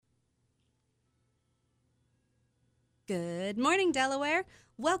Good morning, Delaware.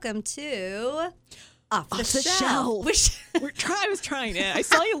 Welcome to Off the Shelf. Shelf. I was trying it. I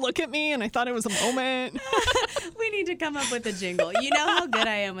saw you look at me, and I thought it was a moment. We need to come up with a jingle. You know how good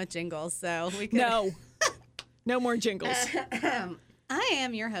I am with jingles, so we could. No more jingles. I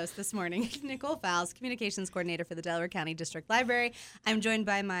am your host this morning, Nicole Fowles, Communications Coordinator for the Delaware County District Library. I'm joined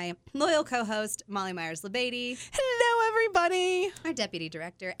by my loyal co-host, Molly Myers-Labady. Hello, everybody. Our Deputy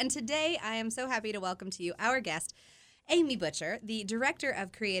Director. And today I am so happy to welcome to you our guest, Amy Butcher, the Director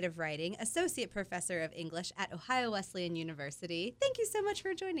of Creative Writing, Associate Professor of English at Ohio Wesleyan University. Thank you so much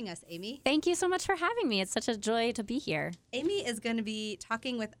for joining us, Amy. Thank you so much for having me. It's such a joy to be here. Amy is going to be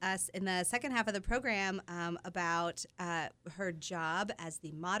talking with us in the second half of the program about her job as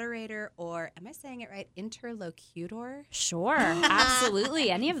the moderator, or am I saying it right, interlocutor? Sure, absolutely.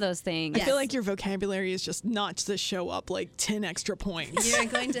 Any of those things. I feel like your vocabulary is just notch this show up like 10 extra points. You're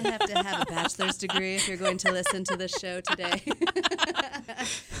going to have a bachelor's degree if you're going to listen to this show today.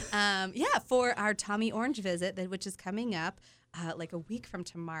 For our Tommy Orange visit, which is coming up like a week from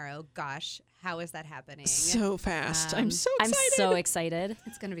tomorrow. Gosh, how is that happening? So fast. I'm so excited. I'm so excited.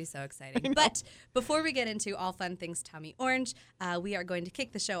 It's going to be so exciting. But before we get into all fun things Tommy Orange, we are going to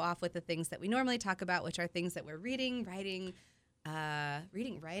kick the show off with the things that we normally talk about, which are things that we're reading, writing,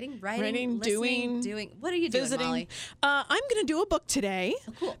 listening, doing. What are you doing, visiting. Molly? I'm going to do a book today.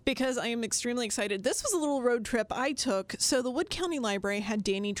 Oh, cool. Because I am extremely excited. This was a little road trip I took. So the Wood County Library had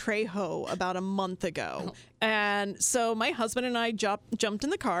Danny Trejo about a month ago. Oh. And so my husband and I jumped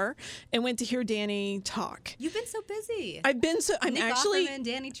in the car and went to hear Danny talk. You've been so busy. I'm Nick actually Offerman,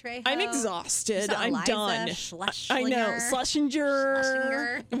 Danny Trejo. I'm exhausted. I'm Eliza done. Schlesinger. I know.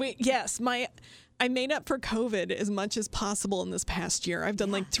 Schlesinger. Schlesinger. Yes, I made up for COVID as much as possible in this past year. I've done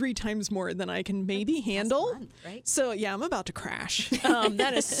like 3 times more than I can maybe handle. Month, right? So yeah, I'm about to crash.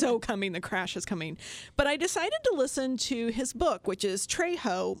 That is so coming. The crash is coming. But I decided to listen to his book, which is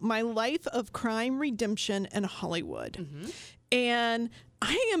Trejo, My Life of Crime, Redemption, and Hollywood. Mm-hmm. And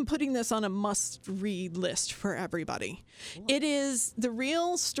I am putting this on a must-read list for everybody. Cool. It is the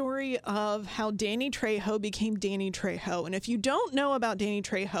real story of how Danny Trejo became Danny Trejo. And if you don't know about Danny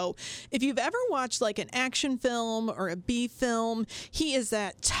Trejo, if you've ever watched like an action film or a B film, he is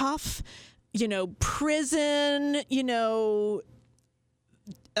that tough, prison,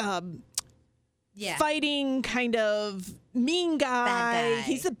 fighting kind of mean guy.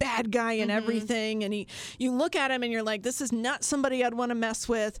 He's a bad guy in everything. And you look at him and you're like, this is not somebody I'd want to mess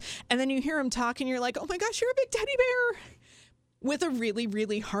with. And then you hear him talk and you're like, oh my gosh, you're a big teddy bear. With a really,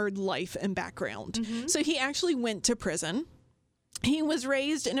 really hard life and background. Mm-hmm. So he actually went to prison. He was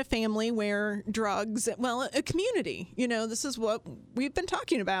raised in a family where drugs, a community, this is what we've been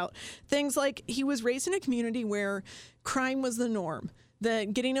talking about. Things like he was raised in a community where crime was the norm.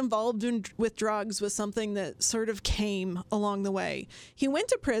 That getting involved with drugs was something that sort of came along the way. He went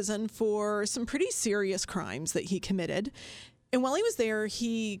to prison for some pretty serious crimes that he committed. And while he was there,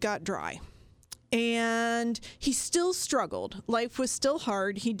 he got dry. And he still struggled. Life was still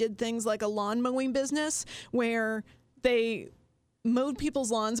hard. He did things like a lawn mowing business where they mowed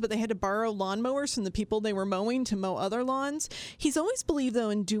people's lawns, but they had to borrow lawnmowers from the people they were mowing to mow other lawns. He's always believed, though,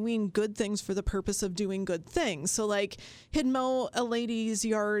 in doing good things for the purpose of doing good things. So, like, he'd mow a lady's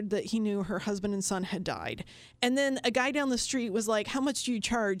yard that he knew her husband and son had died. And then a guy down the street was like, how much do you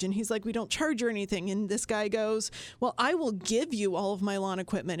charge? And he's like, we don't charge her anything. And this guy goes, well, I will give you all of my lawn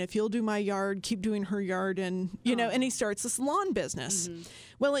equipment if you'll do my yard, keep doing her yard. And, and he starts this lawn business. Mm-hmm.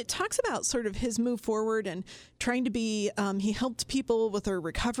 Well, it talks about sort of his move forward and trying to be, he helped people with their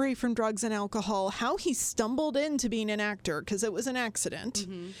recovery from drugs and alcohol, how he stumbled into being an actor because it was an accident,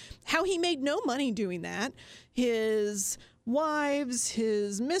 how he made no money doing that, his wives,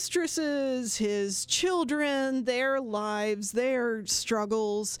 his mistresses, his children, their lives, their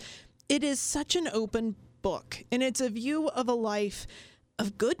struggles. It is such an open book, and it's a view of a life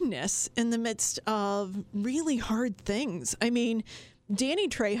of goodness in the midst of really hard things. I mean, Danny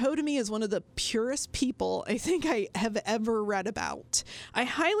Trejo to me is one of the purest people I think I have ever read about. I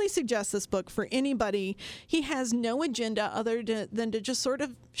highly suggest this book for anybody. He has no agenda other than to just sort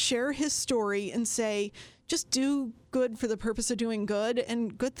of share his story and say, just do good for the purpose of doing good,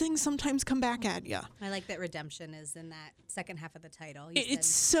 and good things sometimes come back at you. I like that redemption is in that second half of the title. It's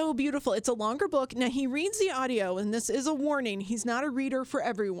so beautiful. It's a longer book. Now, he reads the audio, and this is a warning. He's not a reader for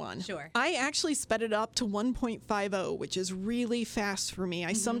everyone. Sure. I actually sped it up to 1.50, which is really fast for me.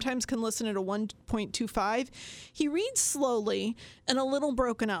 I sometimes can listen at a 1.25. He reads slowly and a little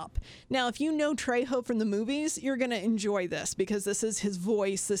broken up. Now, if you know Trejo from the movies, you're going to enjoy this because this is his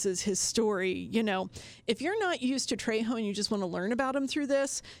voice. This is his story. You know, if you're not used to Trejo and you just want to learn about him through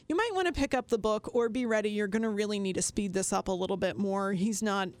this, you might want to pick up the book or be ready. You're going to really need to speed this up a little bit more. He's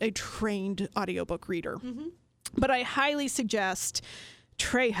not a trained audiobook reader. But I highly suggest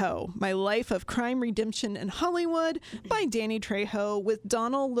Trejo, My Life of Crime, Redemption, and Hollywood by Danny Trejo with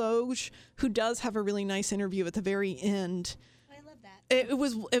Donald Logue, who does have a really nice interview at the very end. I love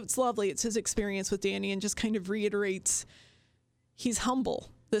that. It's lovely. It's his experience with Danny and just kind of reiterates he's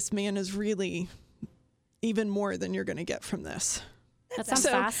humble. This man is really even more than you're going to get from this. That sounds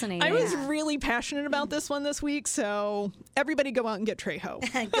fascinating. I was really passionate about this one this week, so everybody go out and get Trejo.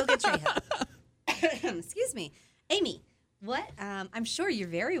 Go get Trejo. Excuse me. Amy, what? I'm sure you're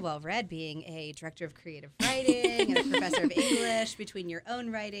very well read, being a director of creative writing and a professor of English. Between your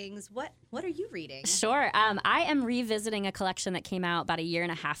own writings, what are you reading? Sure. I am revisiting a collection that came out about a year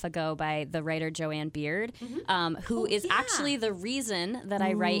and a half ago by the writer Joanne Beard, who is actually the reason that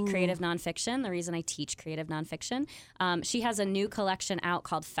I write creative nonfiction, the reason I teach creative nonfiction. She has a new collection out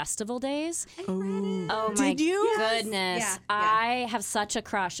called Festival Days. I read it. Oh my Did you? goodness. Yeah. I have such a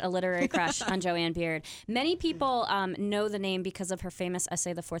crush, a literary crush on Joanne Beard. Many people know the name because of her famous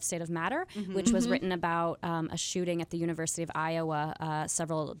essay, The Fourth State of Matter, which was written about a shooting at the University of Iowa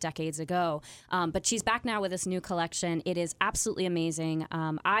several decades ago. But she's back now with this new collection. It is absolutely amazing.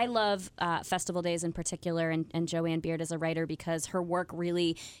 I love Festival Days in particular, and Joanne Beard as a writer, because her work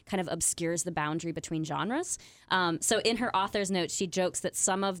really kind of obscures the boundary between genres. So in her author's notes, she jokes that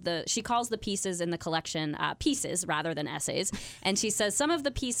she calls the pieces in the collection pieces rather than essays. And she says some of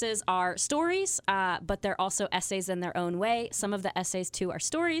the pieces are stories, but they're also essays in their own way. Some of the essays, too, are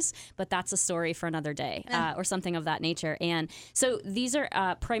stories, but that's a story for another day or something of that nature. And so these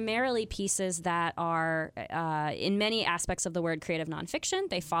are primarily pieces that are, in many aspects of the word, creative nonfiction.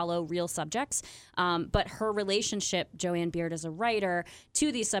 They follow real subjects. But her relationship, Joanne Beard as a writer,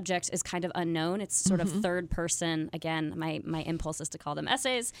 to these subjects is kind of unknown. It's sort of third person. Again, my impulse is to call them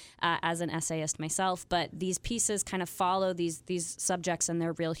essays as an essayist myself. But these pieces kind of follow these subjects and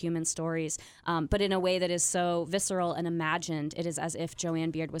their real human stories, but in a way that is so visceral and imagined. It is as if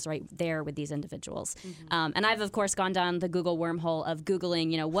Joanne Beard was right there with these individuals. And I've, of course, gone down the Google wormhole of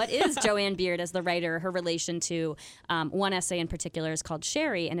Googling, what is Joanne Beard as the writer, her relation to one essay in particular is called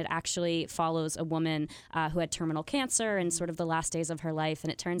Sherry, and it actually follows a woman who had terminal cancer in sort of the last days of her life.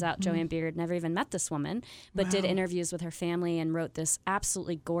 And it turns out Joanne Beard never even met this woman, but did interviews with her family and wrote this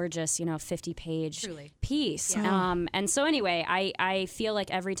absolutely gorgeous, 50-page piece. Yeah. And so anyway, I feel like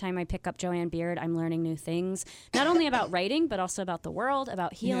every time I pick up Joanne Beard, I'm learning new things, not only about writing, but also about the world,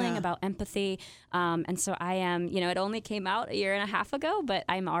 about healing, about empathy. And so I am, it only came out a year and a half ago, but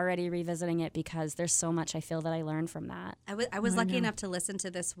I'm already revisiting it because there's so much I feel that I learned from that. I was lucky enough to listen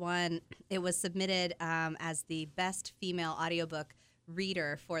to this one. It was submitted as the best female audiobook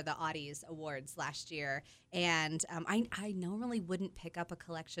reader for the Audies Awards last year. And I normally wouldn't pick up a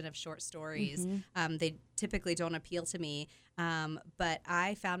collection of short stories. They typically don't appeal to me. But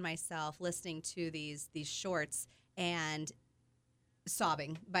I found myself listening to these shorts and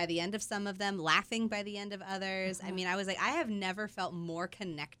sobbing by the end of some of them, laughing by the end of others. I mean, I was like, I have never felt more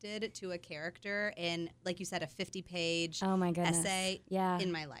connected to a character in, like you said, a 50-page essay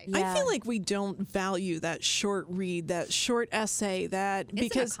in my life. I feel like we don't value that short read, that short essay,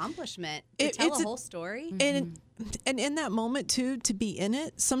 because an accomplishment to tell a whole story. And in that moment, too, to be in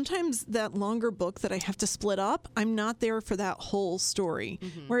it, sometimes that longer book that I have to split up, I'm not there for that whole story.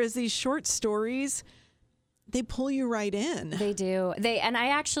 Whereas these short stories, they pull you right in. They do.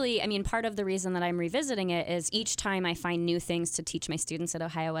 Part of the reason that I'm revisiting it is each time I find new things to teach my students at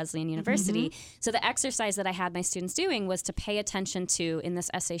Ohio Wesleyan University. So the exercise that I had my students doing was to pay attention to, in this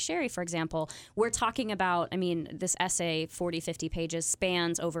essay, Sherry, for example, we're talking about, this essay, 40, 50 pages,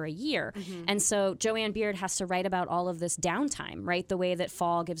 spans over a year. And so Joanne Beard has to write about all of this downtime, right? The way that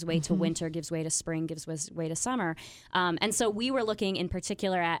fall gives way to winter, gives way to spring, gives way to summer. And so we were looking in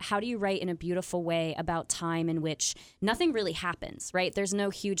particular at how do you write in a beautiful way about time in which nothing really happens, right? There's no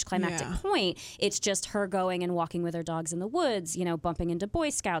huge climactic point. It's just her going and walking with her dogs in the woods, bumping into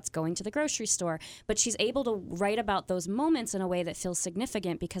Boy Scouts, going to the grocery store. But she's able to write about those moments in a way that feels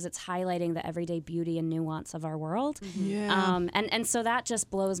significant because it's highlighting the everyday beauty and nuance of our world. And so that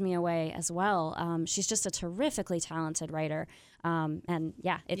just blows me away as well. She's just a terrifically talented writer.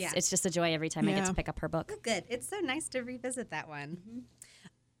 It's just a joy every time I get to pick up her book. Oh, good. It's so nice to revisit that one.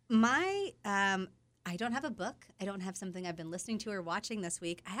 I don't have a book. I don't have something I've been listening to or watching this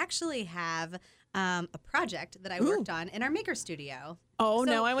week. I actually have a project that I worked on in our Maker Studio. Oh,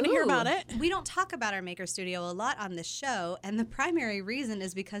 now I want to hear about it. We don't talk about our Maker Studio a lot on this show, and the primary reason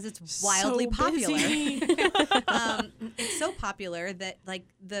is because it's wildly popular. It's so popular that like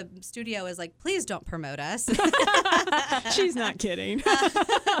the studio is like, please don't promote us. She's not kidding.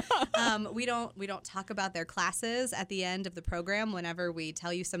 We don't talk about their classes at the end of the program whenever we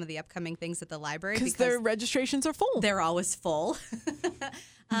tell you some of the upcoming things at the library because their registrations are full. They're always full.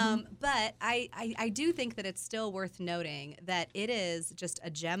 But I do think that it's still worth noting that it is just a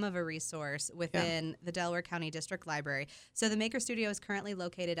gem of a resource within the Delaware County District Library. So the Maker Studio is currently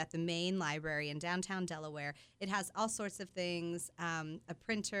located at the main library in downtown Delaware. It has all sorts of things, a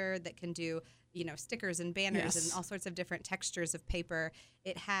printer that can do stickers and banners and all sorts of different textures of paper.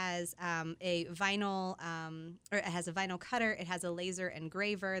 It has a vinyl, or it has a vinyl cutter. It has a laser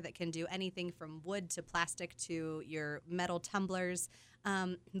engraver that can do anything from wood to plastic to your metal tumblers.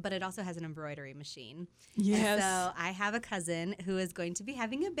 But it also has an embroidery machine. Yes. And so I have a cousin who is going to be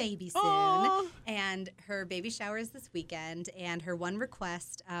having a baby soon. Aww. And her baby shower is this weekend. And her one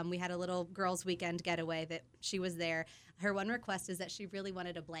request, we had a little girls' weekend getaway that she was there. Her one request is that she really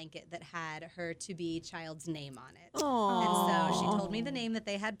wanted a blanket that had her to-be child's name on it. Aww. And so she told me the name that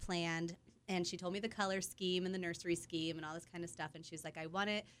they had planned. And she told me the color scheme and the nursery scheme and all this kind of stuff. And she was like, I want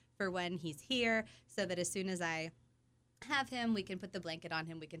it for when he's here so that as soon as I have him, we can put the blanket on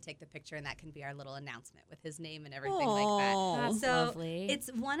him, we can take the picture, and that can be our little announcement with his name and everything like that. That's so lovely. It's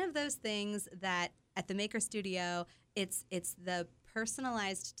one of those things that at the Maker Studio, it's the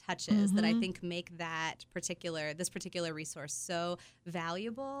personalized touches that I think make this particular resource so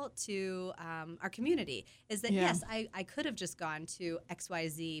valuable to our community. Is that yes, I could have just gone to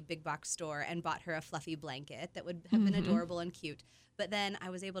XYZ big box store and bought her a fluffy blanket that would have been adorable and cute, but then I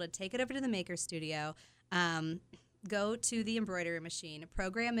was able to take it over to the Maker Studio, go to the embroidery machine,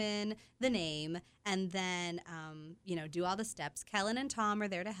 program in the name, and then, do all the steps. Kellen and Tom are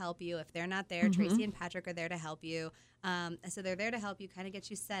there to help you. If they're not there, Tracy and Patrick are there to help you. So they're there to help you, kind of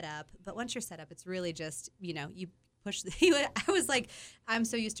get you set up. But once you're set up, it's really just, you push. I was like, I'm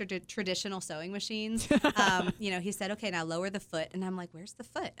so used to traditional sewing machines. He said, okay, now lower the foot. And I'm like, where's the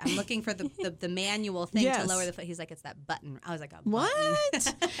foot? I'm looking for the manual thing to lower the foot. He's like, it's that button. I was like, a button.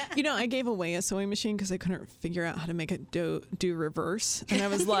 What? I gave away a sewing machine because I couldn't figure out how to make it do reverse. And I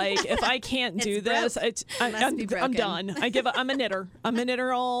was like, if I can't do this, I'm done. I give up. I'm a knitter. I'm a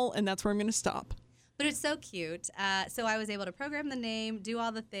knitter and that's where I'm going to stop. But it's so cute. So I was able to program the name, do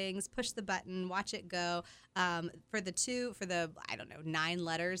all the things, push the button, watch it go. For the 9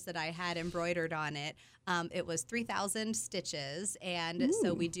 letters that I had embroidered on it, it was 3,000 stitches. And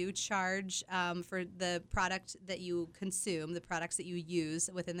so we do charge for the product that you consume, the products that you use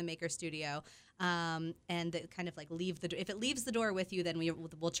within the Maker Studio. And that kind of like if it leaves the door with you, then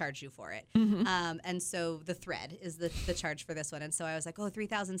we'll charge you for it. And so the thread is the charge for this one. And so I was like,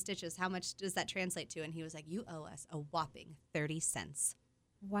 3,000 stitches. How much does that translate to? And he was like, you owe us a whopping 30 cents.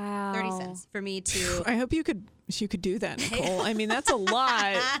 Wow. 30 cents for me to. I hope you could do that, Nicole. I mean, that's a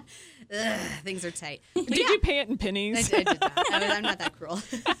lot. Things are tight. Did you pay it in pennies? I did not. I'm not that cruel.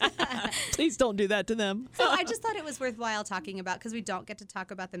 Please don't do that to them. So I just thought it was worthwhile talking about because we don't get to talk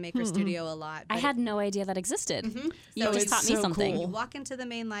about the Maker Studio a lot. I had no idea that existed. You So just taught me so something. cool. You walk into the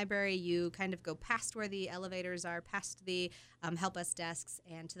main library, you kind of go past where the elevators are, past the help us desks,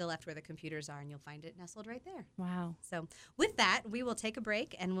 and to the left where the computers are, and you'll find it nestled right there. Wow. So with that, we will take a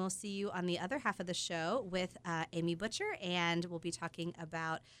break, and we'll see you on the other half of the show with Amy Butcher, and we'll be talking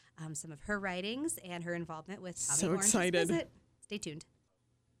about some of her writings and her involvement with Tommy So Orange's excited. Visit. Stay tuned.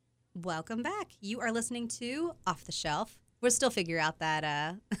 Welcome back. You are listening to Off the Shelf. We'll still figure out that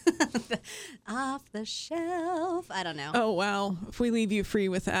off the shelf. I don't know. Oh, wow. If we leave you free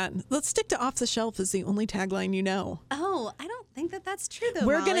with that. Let's stick to off the shelf is the only tagline you know. Oh, I don't think that's true, though,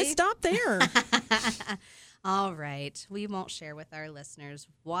 We're Molly. going to stop there. All right. We won't share with our listeners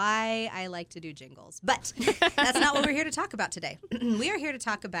why I like to do jingles, but that's not what we're here to talk about today. We are here to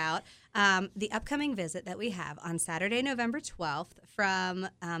talk about the upcoming visit that we have on Saturday, November 12th from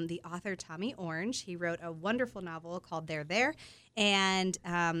the author Tommy Orange. He wrote a wonderful novel called They're There, and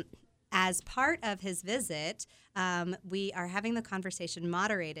as part of his visit, we are having the conversation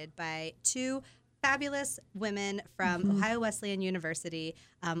moderated by 2 fabulous women from Ohio Wesleyan University,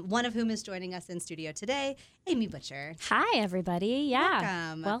 one of whom is joining us in studio today, Amy Butcher. Hi, everybody. Yeah.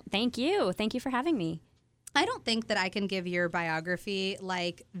 Welcome. Well, thank you. Thank you for having me. I don't think that I can give your biography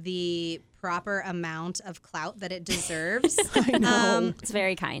like the proper amount of clout that it deserves. I know. It's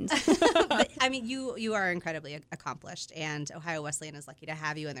very kind. But, I mean, you are incredibly accomplished, and Ohio Wesleyan is lucky to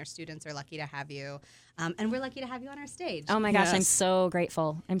have you, and their students are lucky to have you, and we're lucky to have you on our stage. Oh my gosh, I'm Yes. so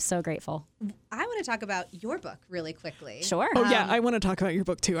grateful. I'm so grateful. I want to talk about your book really quickly. Sure. Oh yeah, I want to talk about your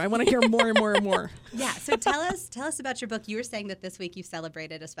book too. I want to hear more and more and more. Yeah. So tell us about your book. You were saying that this week you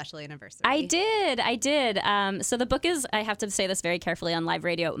celebrated a special anniversary. I did. So the book is, I have to say this very carefully on live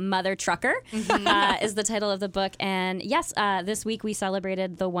radio, Mother Trucker is the title of the book. And yes, this week we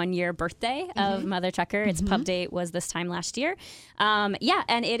celebrated the 1-year birthday of Mother Trucker. Its pub date was this time last year. And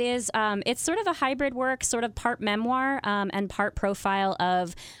it is, it's sort of a hybrid work, sort of part memoir and part profile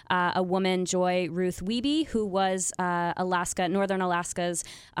of a woman, Joy Ruth Wiebe, who was Northern Alaska's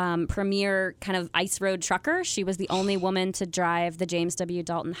premier kind of ice road trucker. She was the only woman to drive the James W.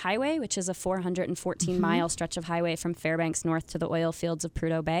 Dalton Highway, which is a 414-mile stretch of highway from Fairbanks north to the oil fields of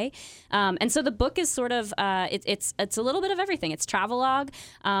Prudhoe Bay. And so the book is sort of, it's a little bit of everything. It's travelogue.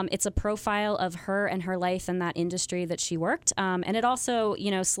 It's a profile of her and her life in that industry that she worked. And it also,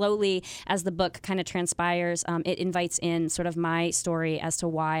 slowly, as the book kind of transpires, it invites in sort of my story as to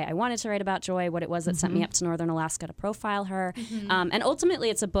why I wanted to write about Joy, what it was that sent me up to Northern Alaska to profile her. And ultimately,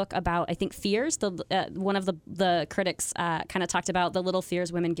 it's a book about, I think, fears. One of the critics kind of talked about the little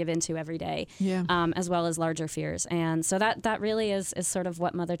fears women give into every day, as well as larger fears. And so that really is sort of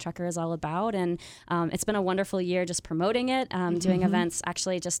what Mother Trucker is all about. And it's been a wonderful year just promoting it, doing events.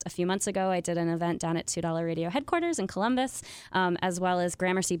 Actually, just a few months ago, I did an event down at $2 Radio headquarters in Columbus, as well as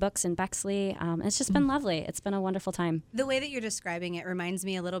Gramercy Books in Bexley. It's just been lovely. It's been a wonderful time. The way that you're describing it reminds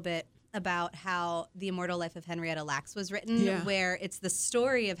me a little bit about how The Immortal Life of Henrietta Lacks was written, where it's the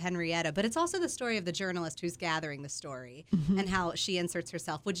story of Henrietta, but it's also the story of the journalist who's gathering the story and how she inserts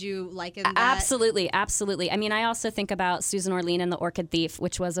herself. Would you liken that? Absolutely. I mean, I also think about Susan Orlean and the Orchid Thief,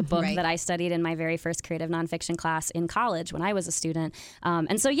 which was a book that I studied in my very first creative nonfiction class in college when I was a student.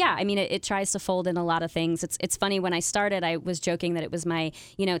 And so, I mean, it tries to fold in a lot of things. It's funny, when I started, I was joking that it was my,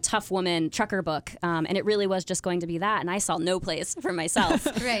 tough woman trucker book, and it really was just going to be that. And I saw no place for myself.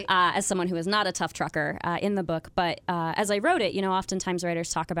 As someone who is not a tough trucker in the book. But as I wrote it, oftentimes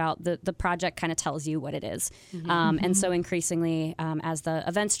writers talk about the project kind of tells you what it is. And so increasingly, as the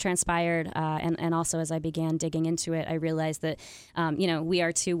events transpired and also as I began digging into it, I realized that, we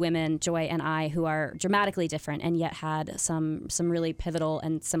are two women, Joy and I, who are dramatically different and yet had some really pivotal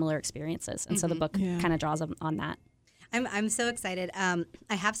and similar experiences. And so the book kind of draws on that. I'm so excited. I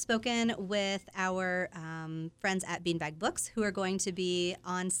have spoken with our friends at Beanbag Books, who are going to be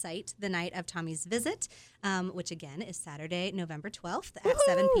on site the night of Tommy's visit, which again is Saturday, November 12th at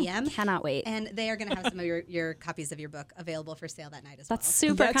 7 p.m. Cannot wait. And they are going to have some of your copies of your book available for sale that night as well. That's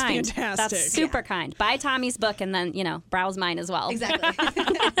super That's kind. fantastic. That's super kind. Buy Tommy's book and then, browse mine as well. Exactly.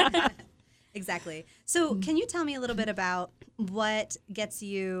 Exactly. So can you tell me a little bit about what gets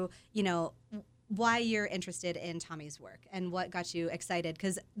you, why you're interested in Tommy's work and what got you excited?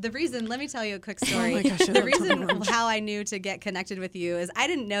 Because let me tell you a quick story. Oh my gosh, I the love reason Tommy Orange. how I knew to get connected with you is I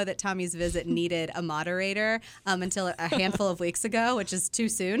didn't know that Tommy's visit needed a moderator until a handful of weeks ago, which is too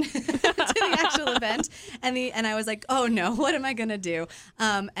soon to the actual event. And I was like, oh no, what am I going to do?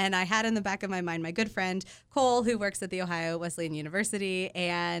 And I had in the back of my mind my good friend Cole, who works at the Ohio Wesleyan University,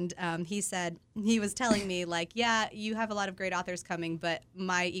 and he was telling me, like, yeah, you have a lot of great authors coming, but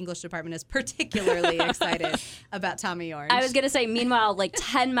my English department is particularly excited about Tommy Orange. I was going to say, meanwhile, like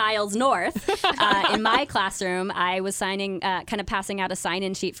 10 miles north in my classroom, I was kind of passing out a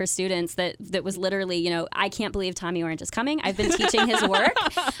sign-in sheet for students that was literally, I can't believe Tommy Orange is coming. I've been teaching his work.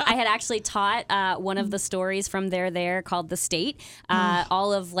 I had actually taught one of the stories from there called The State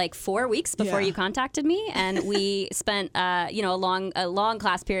all of like 4 weeks before you contacted me. And we spent, a long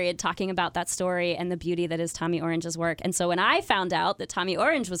class period talking about that story and the beauty that is Tommy Orange's work. And so when I found out that Tommy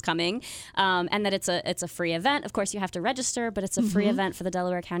Orange was coming and that it's a free event, of course you have to register, but it's a free event for the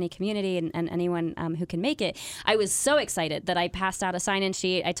Delaware County community and anyone who can make it. I was so excited that I passed out a sign-in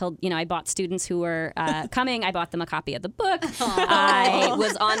sheet. I told, I bought students who were coming. I bought them a copy of the book. I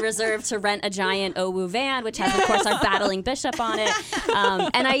was on reserve to rent a giant OWU van, which has, of course, our battling bishop on it.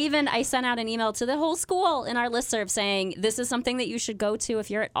 And I sent out an email to the whole school in our listserv saying, this is something that you should go to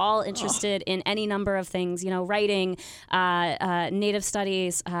if you're at all interested in any number of things, writing, Native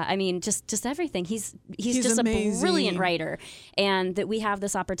studies, just everything. He's just amazing. a brilliant writer. And that we have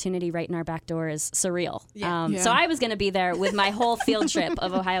this opportunity right in our back door is surreal. Yeah. So I was going to be there with my whole field trip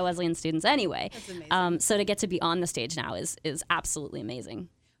of Ohio Wesleyan students anyway. That's amazing. So to get to be on the stage now is absolutely amazing.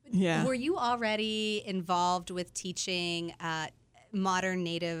 Yeah. Were you already involved with teaching modern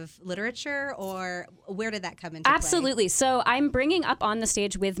Native literature, or where did that come into play? Absolutely. So I'm bringing up on the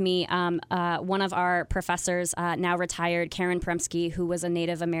stage with me one of our professors, now retired, Karen Premsky, who was a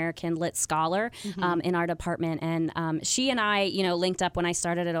Native American lit scholar in our department. And she and I, linked up when I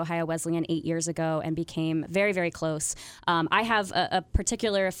started at Ohio Wesleyan 8 years ago and became very, very close. I have a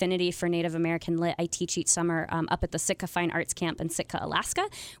particular affinity for Native American lit. I teach each summer up at the Sitka Fine Arts Camp in Sitka, Alaska,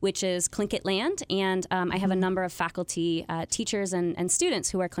 which is Tlingit land. And I have a number of faculty, teachers, and students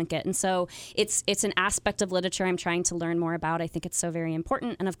who are Tlingit. And so it's an aspect of literature I'm trying to learn more about. I think it's so very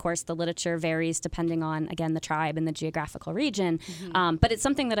important. And of course, the literature varies depending on, again, the tribe and the geographical region. But it's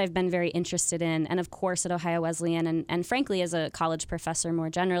something that I've been very interested in. And of course, at Ohio Wesleyan, and frankly, as a college professor more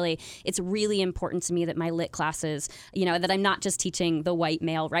generally, it's really important to me that my lit classes, that I'm not just teaching the white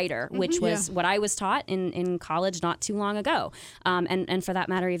male writer, which was what I was taught in college not too long ago. And for that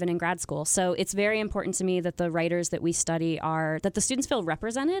matter, even in grad school. So it's very important to me that the writers that we study that the students feel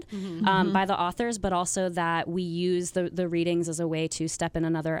represented by the authors, but also that we use the readings as a way to step in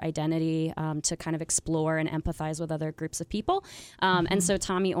another identity, to kind of explore and empathize with other groups of people. And so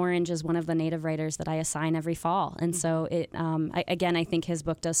Tommy Orange is one of the Native writers that I assign every fall. And so I think his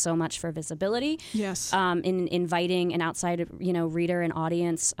book does so much for visibility. Yes. In inviting an outside, reader and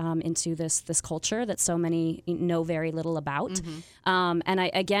audience into this culture that so many know very little about. And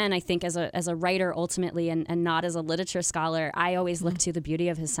I think as a writer ultimately, and not as a literature scholar, I always look to the beauty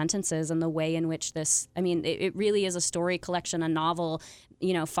of his sentences and the way in which it really is a story collection, a novel,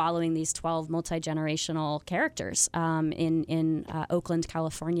 following these 12 multi-generational characters in Oakland,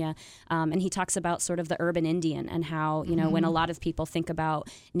 California. And he talks about sort of the urban Indian and how, when a lot of people think about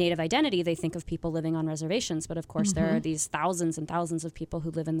Native identity, they think of people living on reservations. But of course, there are these thousands and thousands of people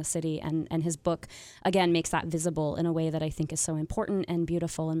who live in the city. And his book, again, makes that visible in a way that I think is so important and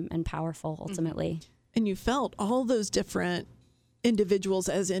beautiful and powerful ultimately. And you felt all those different individuals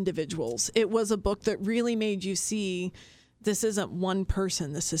as individuals. It was a book that really made you see this isn't one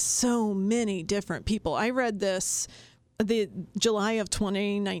person. This is so many different people. I read this the July of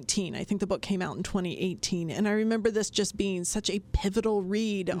 2019. I think the book came out in 2018. And I remember this just being such a pivotal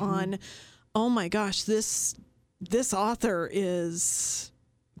read on, oh my gosh, this author is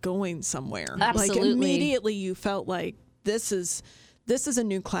going somewhere. Absolutely. Like immediately you felt like this is a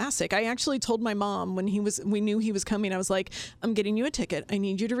new classic. I actually told my mom when we knew he was coming, I was like, I'm getting you a ticket. I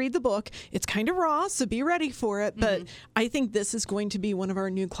need you to read the book. It's kind of raw, so be ready for it. But I think this is going to be one of our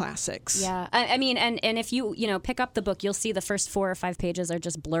new classics. Yeah. I mean, and if you pick up the book, you'll see the first 4 or 5 pages are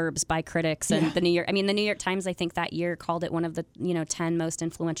just blurbs by critics. And the New York Times, I think that year called it one of the, 10 most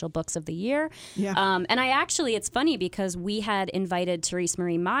influential books of the year. Yeah. And it's funny because we had invited Therese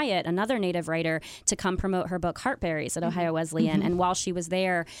Marie Myatt, another Native writer, to come promote her book Heartberries at Ohio Wesleyan. And while she was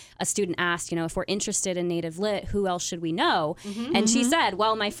there, a student asked, if we're interested in Native lit, who else should we know? And she said,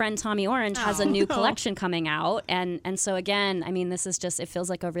 well, my friend Tommy Orange has a new collection coming out. And so again, this is just, it feels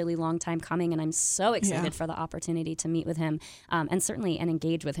like a really long time coming, and I'm so excited for the opportunity to meet with him and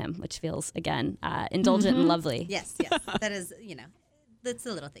engage with him, which feels, again, indulgent and lovely. Yes. That is, that's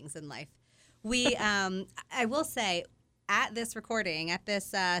the little things in life. We, I will say, at this recording, at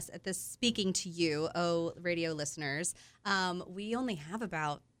this speaking to you, radio listeners, we only have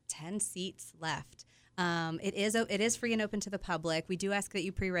about 10 seats left. It is free and open to the public. We do ask that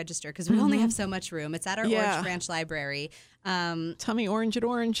you pre-register because we only have so much room. It's at our Orange Branch Library. Tommy Orange at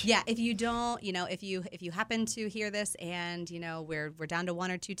Orange. Yeah. If you don't, if you happen to hear this and we're down to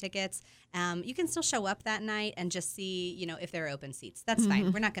 1 or 2 tickets, you can still show up that night and just see if there are open seats. That's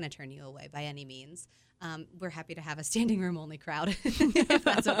fine. We're not going to turn you away by any means. We're happy to have a standing room only crowd. If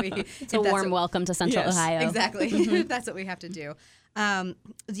that's what we. It's a warm welcome to Central Ohio. Exactly. If that's what we have to do.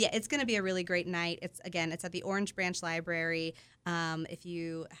 It's going to be a really great night. It's at the Orange Branch Library. If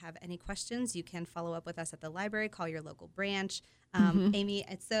you have any questions, you can follow up with us at the library. Call your local branch. Amy,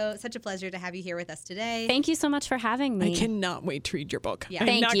 it's such a pleasure to have you here with us today. Thank you so much for having me. I cannot wait to read your book. Yeah.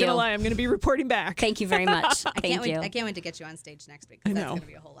 I'm not going to lie. I'm going to be reporting back. Thank you very much. I can't wait to get you on stage next week because that's going to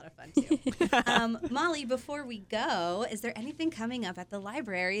be a whole lot of fun too. Molly, before we go, is there anything coming up at the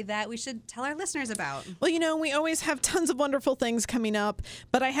library that we should tell our listeners about? Well, we always have tons of wonderful things coming up,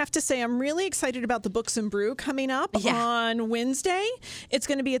 but I have to say I'm really excited about the Books and Brew coming up on Wednesday. It's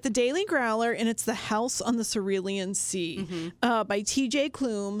going to be at the Daily Growler, and it's The House on the Cerulean Sea. By TJ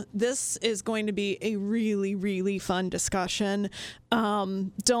Klum. This is going to be a really, really fun discussion.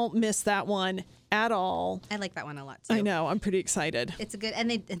 Don't miss that one at all. I like that one a lot too. I know. I'm pretty excited. It's a good, and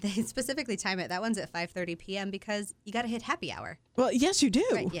they specifically time it. That one's at 5:30 p.m. because you got to hit happy hour. Well, yes, you do.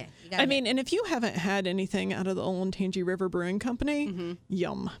 Right, yeah. And if you haven't had anything out of the Olentangy River Brewing Company,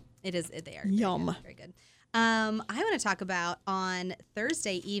 yum. It is. They are yum. Very good. I want to talk about on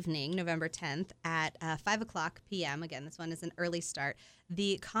Thursday evening, November 10th at 5 o'clock p.m. Again, this one is an early start.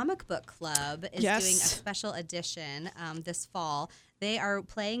 The Comic Book Club is doing a special edition this fall. They are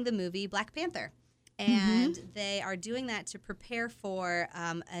playing the movie Black Panther. And they are doing that to prepare for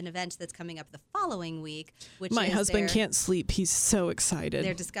an event that's coming up the following week, which My is husband can't sleep. He's so excited.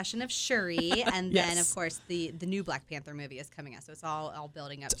 their discussion of Shuri, and then, of course, the new Black Panther movie is coming out. So it's all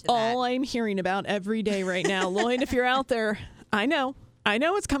building up to that. All I'm hearing about every day right now. Lloyd, if you're out there, I know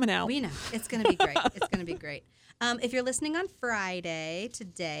it's coming out. We know. It's going to be great. It's going to be great. If you're listening on Friday,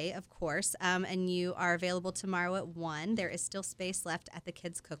 today, of course, and you are available tomorrow at 1, there is still space left at the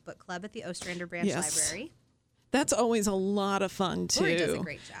Kids Cookbook Club at the Ostrander Branch Library. That's always a lot of fun, too. Lori does a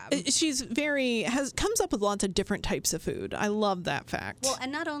great job. She's comes up with lots of different types of food. I love that fact. Well,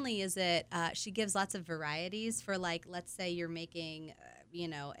 and not only is it, she gives lots of varieties for, like, let's say you're making,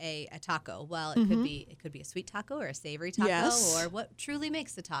 a taco. Well, it could be a sweet taco or a savory taco, or what truly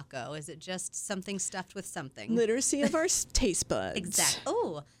makes a taco. Is it just something stuffed with something? Literacy of our taste buds. Exactly.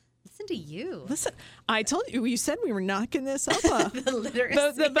 Oh, listen to you. Listen, I told you. You said we were knocking this up. The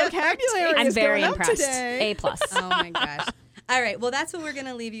literacy. The vocabulary I'm is very going impressed. Up today. A+. Oh my gosh. All right. Well, that's what we're going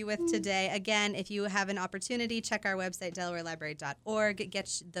to leave you with today. Again, if you have an opportunity, check our website, DelawareLibrary.org.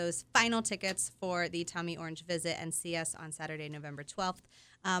 Get those final tickets for the Tommy Orange visit and see us on Saturday, November 12th.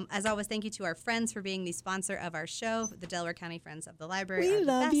 As always, thank you to our friends for being the sponsor of our show. The Delaware County Friends of the Library We are the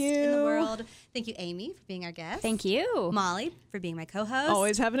love best you. in the world. Thank you, Amy, for being our guest. Thank you. Molly, for being my co-host.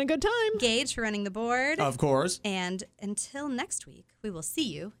 Always having a good time. Gage, for running the board. Of course. And until next week, we will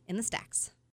see you in the stacks.